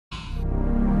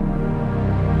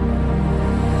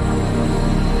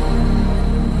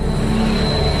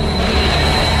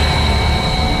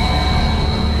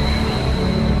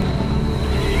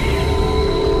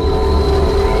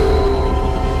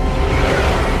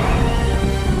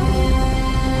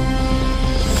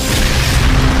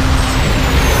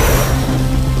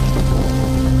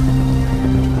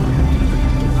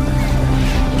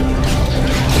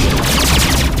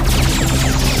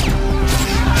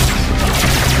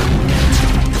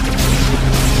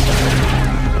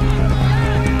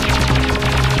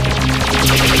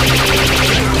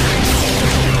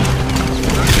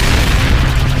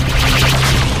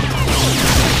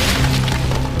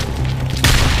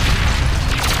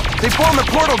They formed the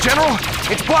portal, General.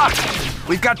 It's blocked.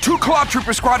 We've got 2 Claw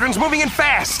Trooper squadrons moving in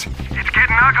fast. It's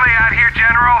getting ugly out here,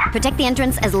 General. Protect the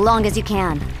entrance as long as you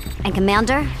can. And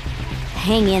Commander,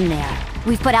 hang in there.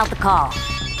 We've put out the call.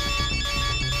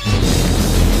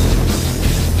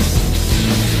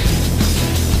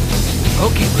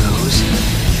 Okay, bros.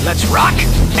 Let's rock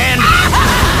and...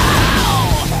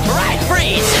 Right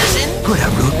free, citizen! Put a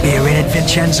root beer in it,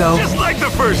 Vincenzo. Just like the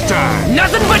first time.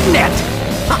 Nothing but net!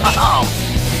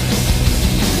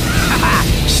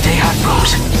 Stay hot,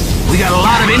 bros. We got a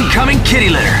lot of incoming kitty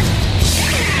litter.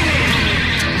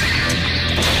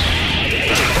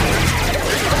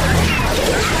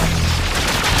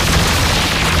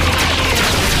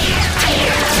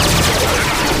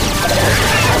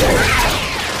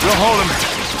 We'll hold them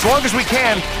as long as we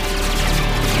can.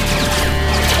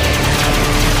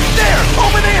 There!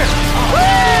 Over there!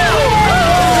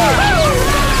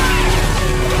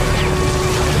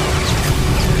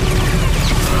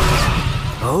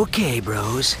 Okay,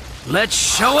 bros. Let's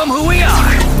show them who we are.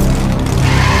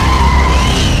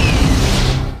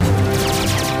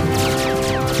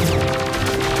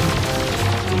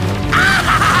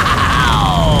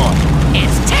 Ow!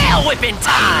 It's tail whipping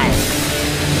time!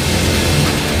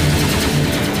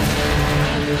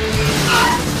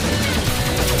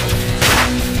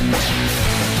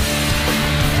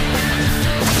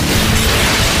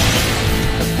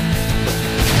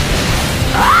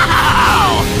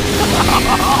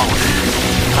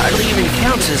 Hardly even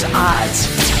counts as odds.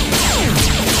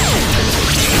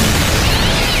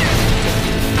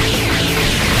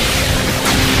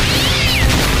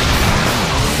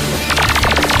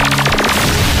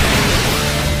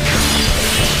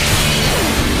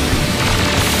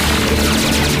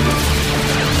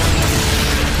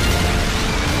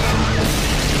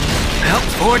 Well,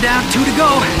 4 down, 2 to go.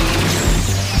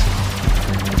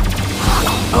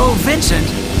 Oh, Vincent,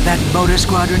 that motor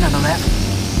squadron on the left.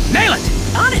 Nail it!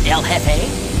 On it, El Jefe.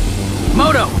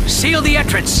 Moto, seal the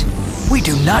entrance. We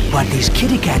do not want these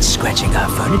kitty cats scratching our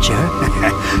furniture.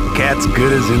 Cat's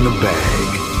good as in the bag.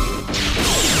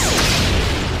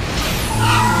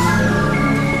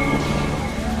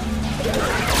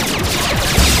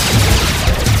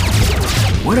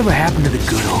 Whatever happened to the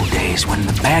good old days when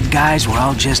the bad guys were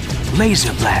all just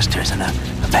laser blasters and a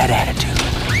bad attitude?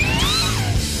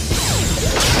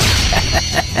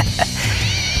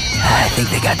 I think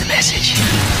they got the message.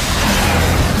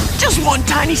 Just one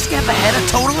tiny step ahead of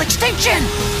total extinction.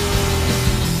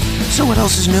 So what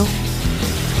else is new?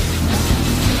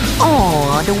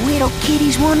 Oh, the little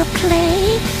kitties wanna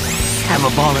play? Have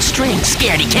a ball of string,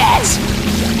 scaredy cats.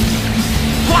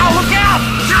 Wow, look out!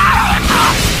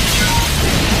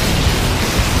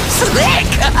 Slick!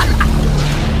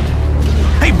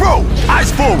 Hey, bro!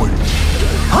 Eyes forward!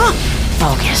 Huh?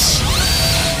 Focus.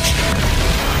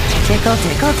 Tickle,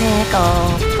 tickle,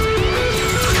 tickle.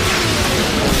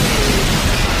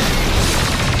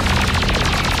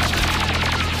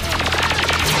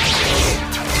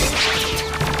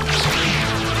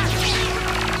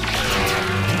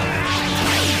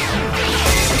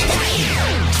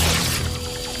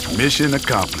 Mission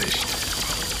accomplished.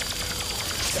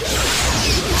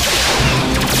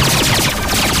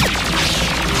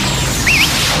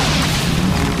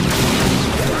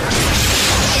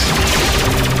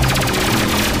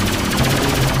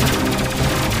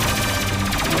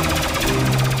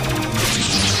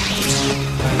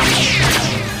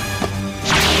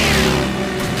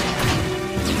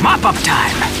 Mop-up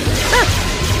time!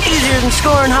 Easier than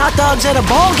scoring hot dogs at a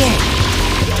ball game.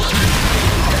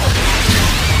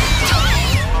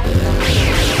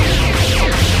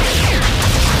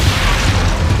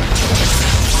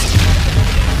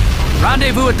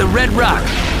 Rendezvous at the Red Rock.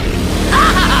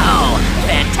 Oh,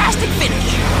 fantastic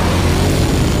finish.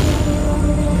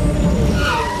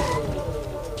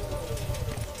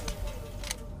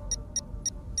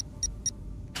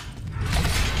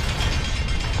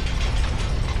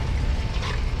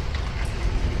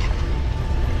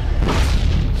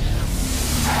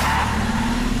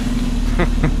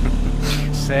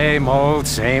 Same old,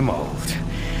 same old.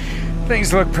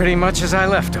 Things look pretty much as I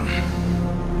left them.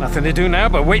 Nothing to do now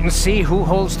but wait and see who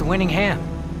holds the winning hand.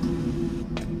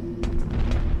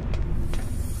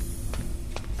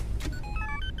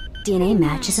 DNA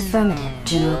match is affirmative,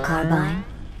 General Carbine.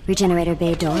 Regenerator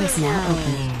bay door is now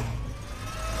opening.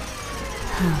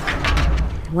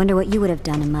 I wonder what you would have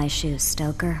done in my shoes,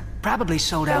 Stoker. Probably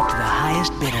sold out to the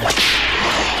highest bidder.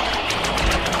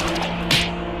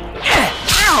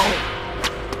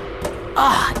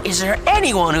 Ah, is there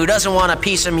anyone who doesn't want a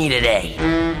piece of me today?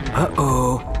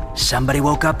 Uh-oh. Somebody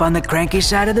woke up on the cranky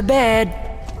side of the bed.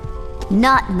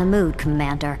 Not in the mood,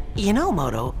 Commander. You know,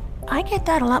 Moto, I get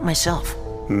that a lot myself.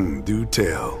 Do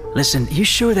tell. Listen, you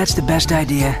sure that's the best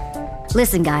idea?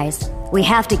 Listen, guys. We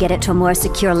have to get it to a more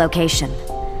secure location.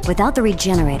 Without the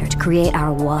regenerator to create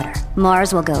our water,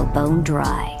 Mars will go bone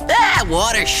dry. Ah,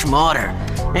 water schmotter.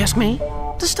 Ask me,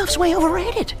 the stuff's way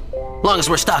overrated. Long as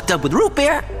we're stocked up with root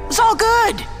beer, it's all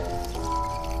good.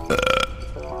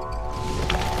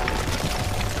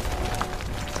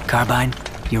 Carbine,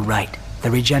 you're right.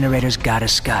 The regenerator's got a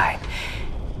sky.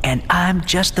 And I'm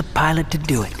just the pilot to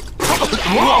do it.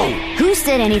 Whoa! Who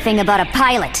said anything about a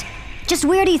pilot? Just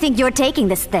where do you think you're taking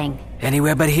this thing?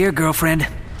 Anywhere but here, girlfriend.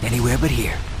 Anywhere but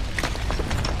here.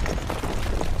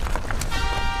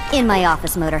 In my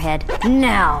office, Motorhead.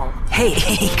 Now!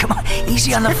 Hey, come on.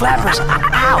 Easy on the flappers.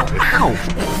 Ow, ow.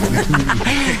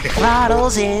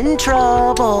 Throttle's in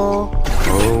trouble.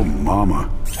 Oh, mama.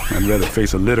 I'd rather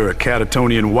face a litter of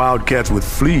Catatonian wildcats with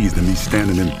fleas than be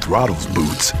standing in Throttle's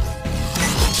boots.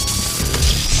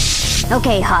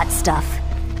 Okay, hot stuff.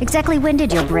 Exactly when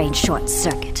did your brain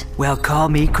short-circuit? Well, call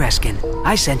me Kreskin.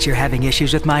 I sense you're having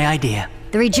issues with my idea.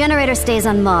 The regenerator stays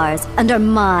on Mars, under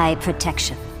my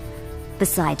protection.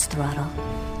 Besides, Throttle,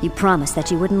 you promised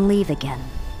that you wouldn't leave again.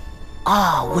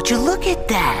 Oh, would you look at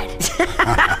that?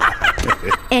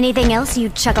 Anything else you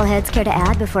chuckleheads care to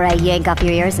add before I yank off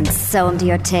your ears and sew them to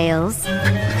your tails?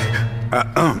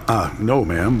 No,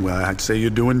 ma'am. Well, I'd say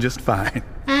you're doing just fine.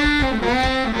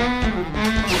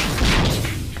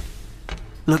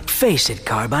 Look, face it,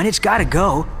 Carbine, it's gotta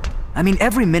go. I mean,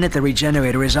 every minute the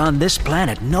regenerator is on this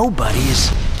planet, nobody is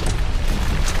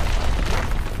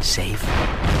safe.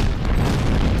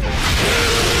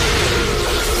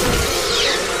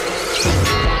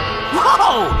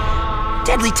 Whoa!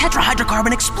 Deadly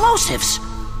tetrahydrocarbon explosives.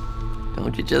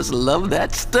 Don't you just love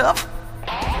that stuff?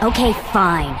 Okay,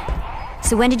 fine.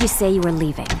 So when did you say you were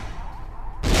leaving?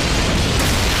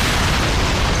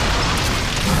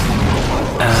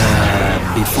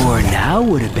 Before now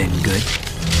would have been good.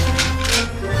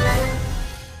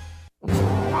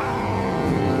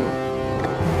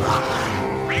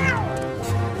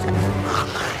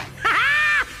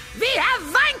 We have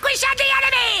vanquished the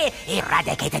enemy!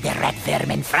 Eradicated the red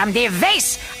vermin from the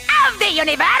vase of the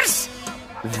universe!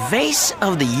 Vase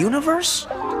of the universe?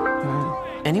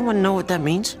 Anyone know what that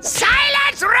means?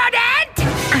 Silence,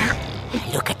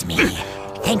 rodent! Look at me.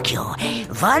 Thank you.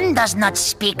 One does not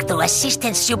speak to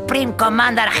Assistant Supreme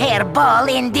Commander Hairball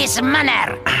in this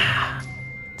manner.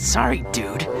 Sorry,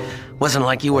 dude. Wasn't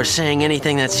like you were saying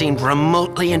anything that seemed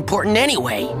remotely important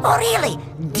anyway. Oh, really?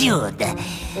 Dude.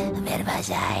 Where was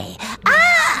I?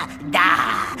 Ah!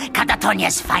 Da!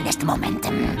 Catatonia's finest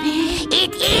momentum.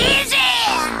 It is...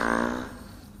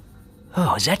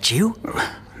 Oh, is that you?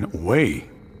 No way.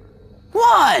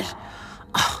 What?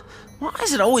 Why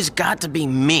has it always got to be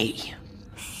me?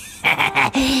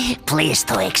 Please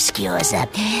to excuse.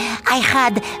 I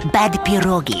had bad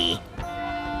pierogi.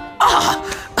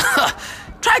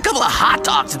 Try a couple of hot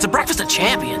dogs. It's a breakfast of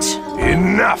champions.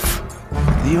 Enough!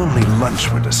 The only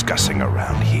lunch we're discussing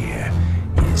around here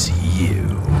is you.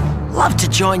 Love to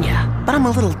join you, but I'm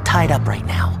a little tied up right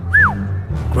now.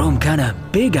 Grown kinda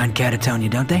big on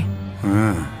Catatonia, don't they?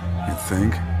 You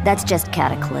think? That's just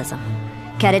Cataclysm.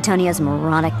 Catatonia's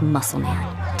moronic muscle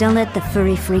man. Don't let the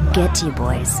furry freak get to you,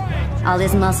 boys. All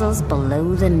his muscles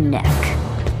below the neck.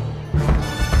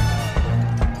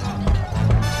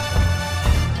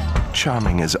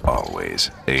 Charming as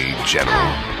always,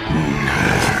 General?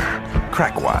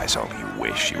 Crack wise all you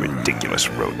wish, you ridiculous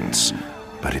rodents.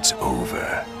 But it's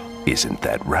over. Isn't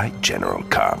that right, General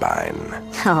Carbine?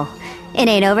 Oh, it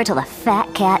ain't over till the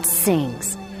fat cat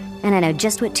sings. And I know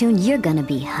just what tune you're gonna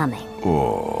be humming.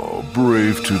 Oh,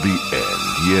 brave to the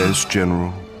end, yes,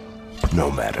 General? No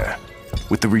matter.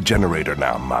 With the regenerator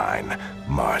now mine,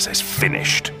 Mars is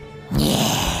finished.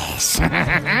 Yes.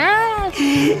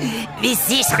 With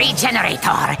this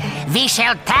regenerator, we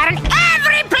shall turn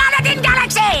every planet in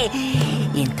galaxy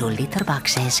into litter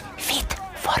boxes fit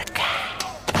for cat.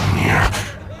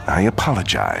 I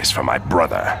apologize for my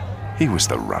brother. He was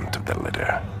the runt of the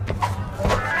litter.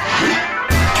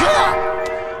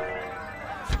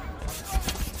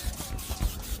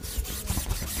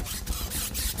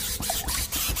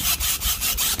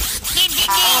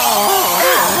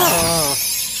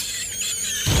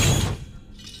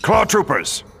 Claw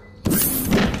troopers!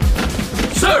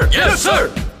 Sir! Yes,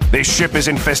 sir! This ship is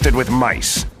infested with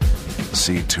mice.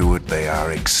 See to it they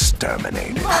are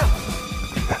exterminated.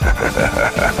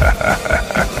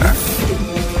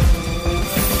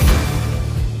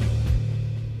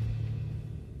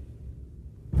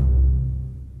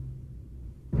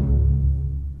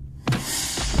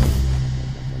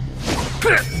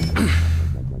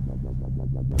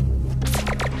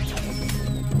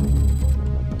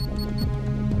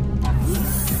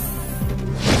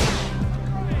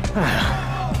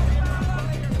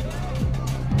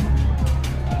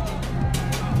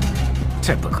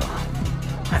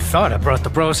 thought I brought the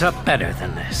bros up better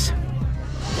than this.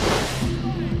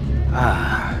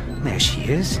 Ah, there she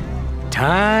is.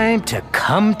 Time to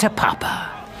come to Papa.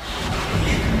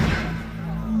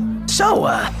 So,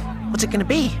 what's it gonna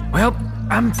be? Well,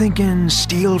 I'm thinking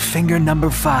steel finger number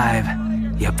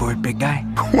 5. You up for it, big guy?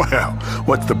 Well,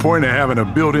 what's the point of having a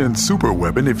built-in super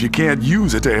weapon if you can't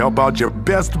use it to help out your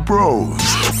best bros?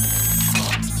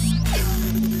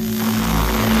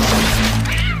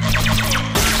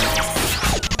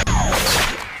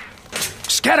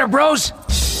 Scatter, bros!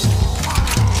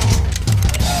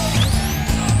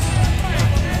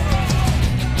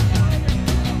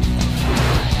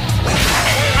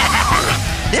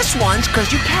 This one's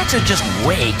because you cats are just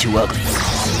way too ugly.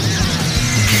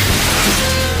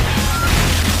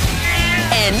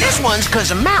 And this one's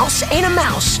because a mouse ain't a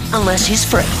mouse unless he's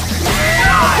free.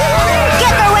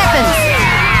 Get their weapons!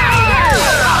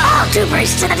 All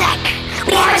troopers to the deck.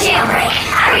 We have a jailbreak.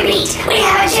 I repeat, we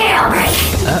have a jailbreak.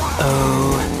 Uh-oh.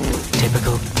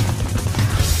 Typical.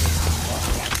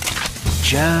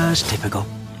 Just typical.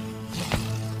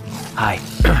 Hi.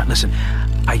 Listen,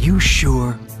 are you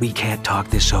sure we can't talk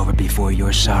this over before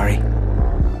you're sorry?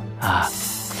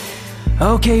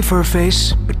 Okay,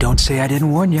 Furface, but don't say I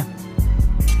didn't warn you.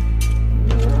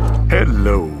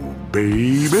 Hello,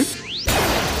 baby.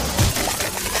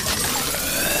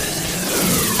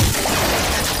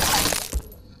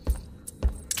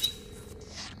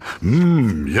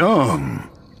 Yum.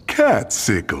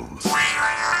 Catsicles.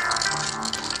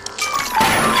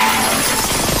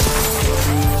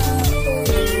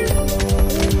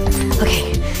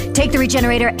 Okay, take the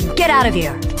regenerator and get out of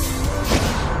here.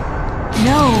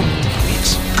 No.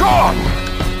 It's gone!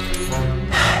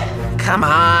 Come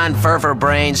on, Furfur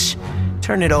Brains.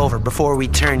 Turn it over before we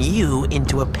turn you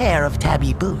into a pair of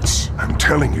tabby boots. I'm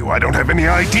telling you, I don't have any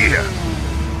idea.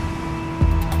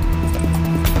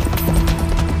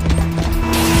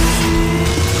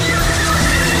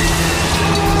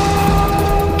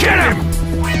 Get him!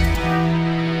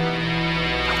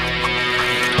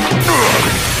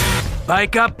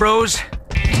 Bike up, bros.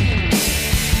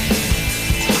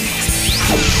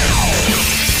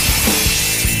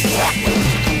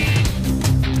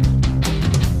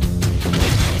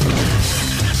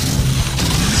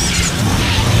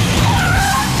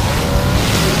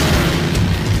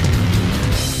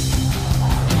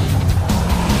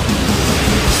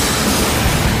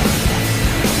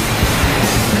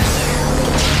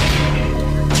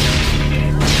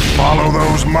 Follow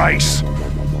those mice.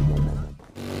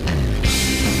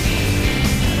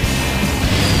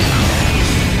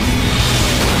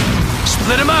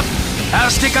 Split him up. I'll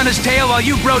stick on his tail while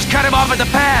you bros cut him off at the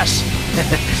pass.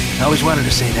 I always wanted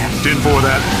to say that. In for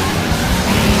that.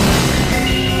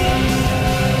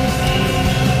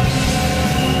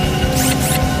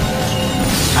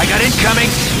 I got incoming.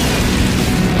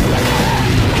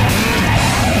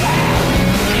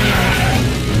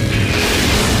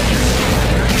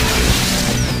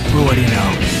 Well, what do you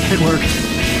know? It worked.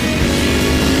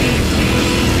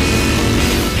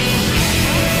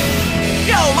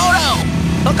 Yo, Moto!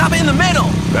 Look up in the middle!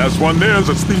 Last one there's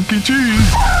a stinky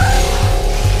cheese.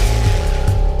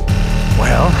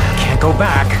 Well, can't go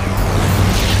back.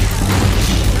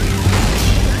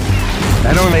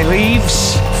 That only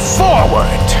leaves forward.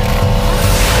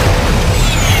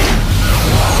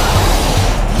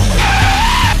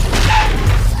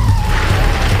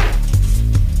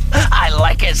 I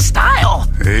like his style!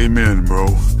 Amen, bro.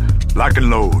 Lock and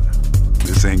load.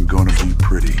 This ain't gonna be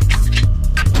pretty.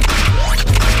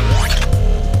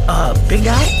 Big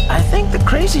guy, I think the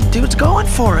crazy dude's going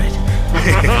for it.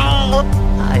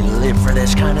 I live for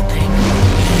this kind of thing.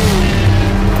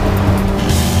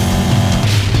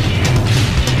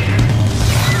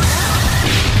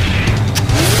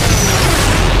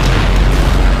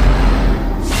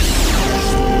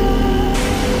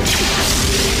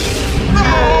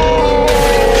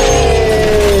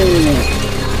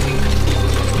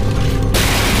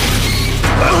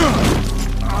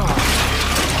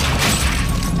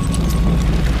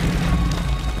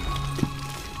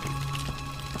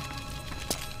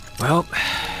 Well,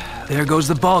 there goes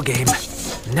the ball game.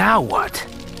 Now what?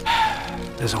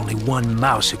 There's only one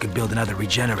mouse who can build another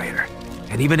regenerator.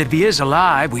 And even if he is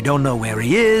alive, we don't know where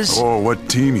he is. Or what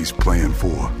team he's playing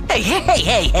for.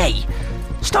 Hey!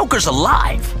 Stoker's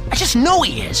alive. I just know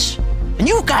he is. And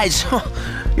you guys,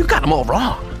 you got him all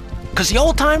wrong. Because the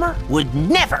old-timer would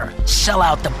never sell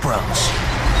out the bros.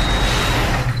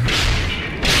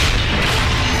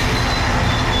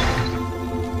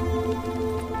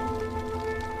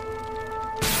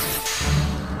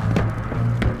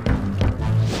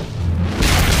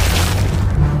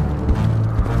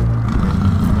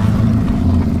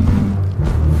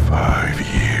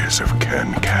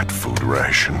 canned cat food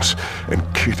rations, and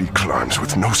kitty climbs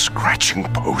with no scratching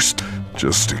post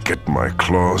just to get my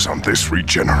claws on this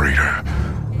regenerator.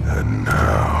 And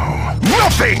now...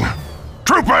 nothing!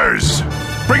 Troopers!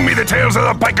 Bring me the tails of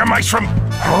the biker mice from...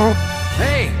 Huh?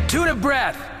 Hey, tuna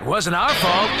breath. It wasn't our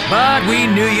fault, but we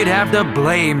knew you'd have to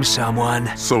blame someone.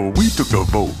 So we took the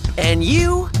vote. And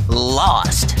you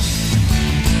lost.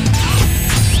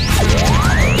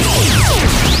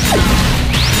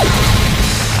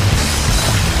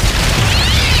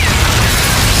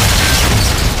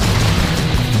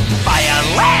 By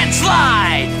a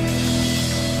landslide!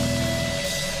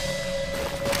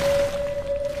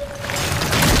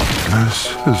 This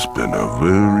has been a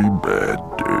very bad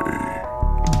day.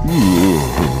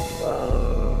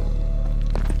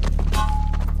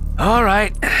 All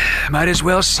right, might as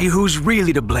well see who's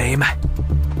really to blame.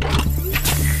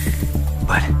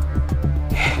 But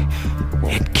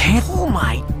it can't... Pull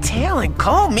my tail and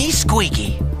call me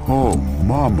Squeaky. Oh,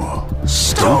 mama.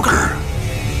 Stoker!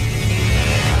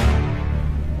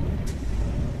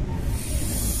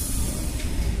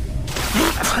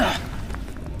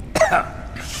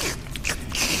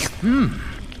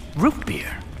 Root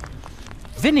beer.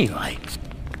 Vinny likes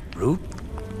root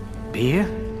beer.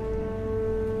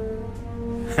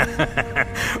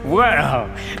 Well,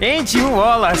 ain't you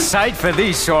all a sight for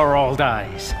these sore old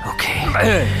eyes?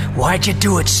 Okay, why'd you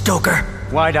do it, Stoker?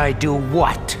 Why'd I do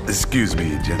what? Excuse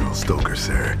me, General Stoker,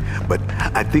 sir, but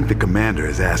I think the commander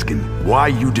is asking why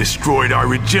you destroyed our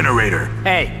regenerator.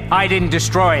 Hey, I didn't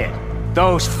destroy it.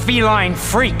 Those feline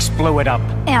freaks blew it up.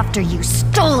 After you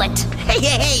stole it!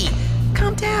 Hey!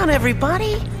 Calm down,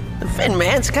 everybody. The Fin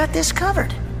Man's got this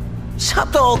covered.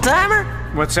 Sup, old timer?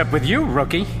 What's up with you,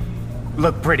 rookie?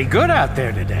 Look pretty good out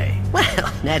there today.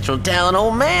 Well, natural talent,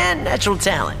 old man. Natural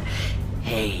talent.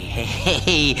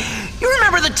 Hey. You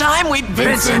remember the time we...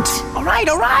 Vincent! All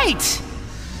right.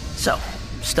 So,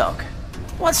 Stoke,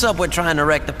 what's up with trying to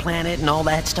wreck the planet and all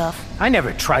that stuff? I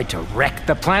never tried to wreck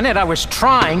the planet. I was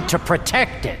trying to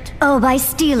protect it. Oh, by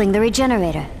stealing the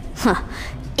regenerator. Huh.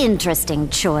 Interesting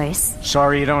choice.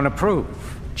 Sorry you don't approve,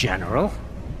 General.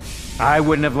 I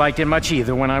wouldn't have liked it much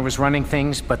either when I was running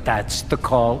things, but that's the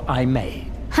call I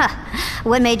made. Ha!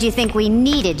 What made you think we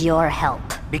needed your help?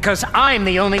 Because I'm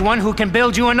the only one who can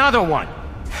build you another one.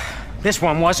 This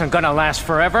one wasn't gonna last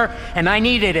forever, and I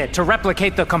needed it to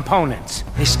replicate the components.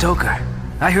 Hey, Stoker,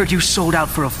 I heard you sold out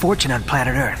for a fortune on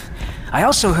planet Earth. I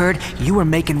also heard you were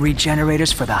making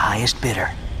regenerators for the highest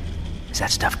bidder. Is that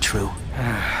stuff true?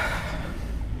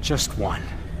 Just one.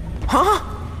 Huh?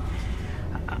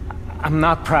 I'm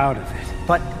not proud of it,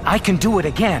 but I can do it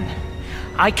again.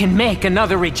 I can make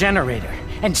another regenerator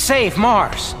and save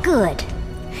Mars. Good.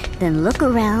 Then look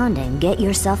around and get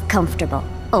yourself comfortable,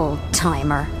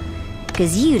 old-timer.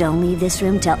 'Cause you don't leave this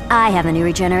room till I have a new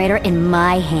regenerator in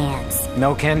my hands.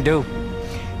 No can do.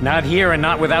 Not here and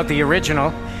not without the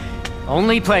original.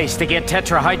 Only place to get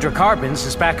tetrahydrocarbons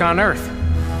is back on Earth.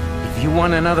 If you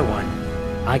want another one,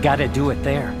 I gotta do it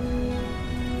there.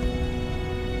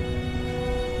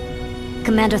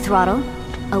 Commander Throttle,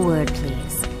 a word,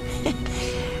 please.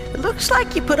 Looks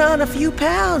like you put on a few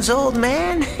pounds, old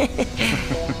man.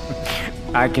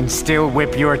 I can still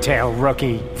whip your tail,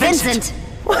 rookie. Vincent!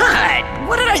 What?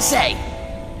 What did I say?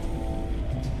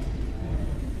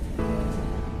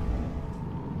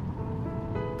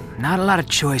 Not a lot of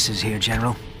choices here,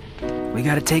 General. We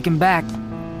gotta take him back.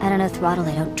 I don't know, Throttle,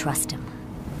 I don't trust him.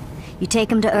 You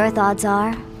take him to Earth, odds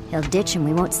are, he'll ditch and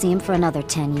we won't see him for another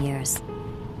 10 years.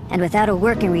 And without a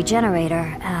working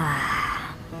regenerator,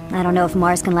 I don't know if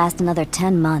Mars can last another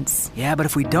 10 months. Yeah, but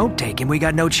if we don't take him, we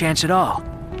got no chance at all.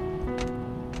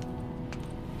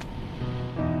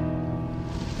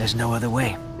 There's no other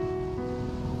way.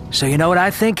 So you know what I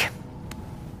think?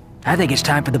 I think it's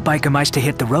time for the biker mice to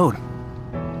hit the road.